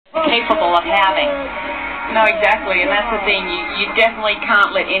capable of having. No, exactly, and that's the thing. You definitely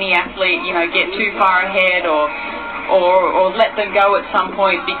can't let any athlete, get too far ahead or let them go at some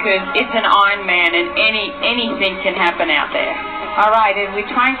point, because it's an Ironman and anything can happen out there. All right, and we're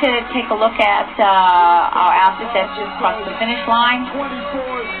trying to take a look at our athlete that's just crossed the finish line,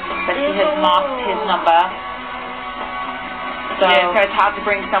 but he has marked his number. So, yeah, so it's hard to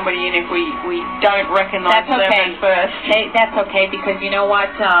bring somebody in if we don't recognize them at first. That's okay, because you know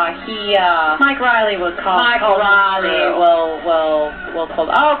what? Mike Riley will call. Mike Riley will call.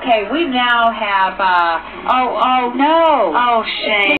 Okay, we now have. Oh no! Oh, shame.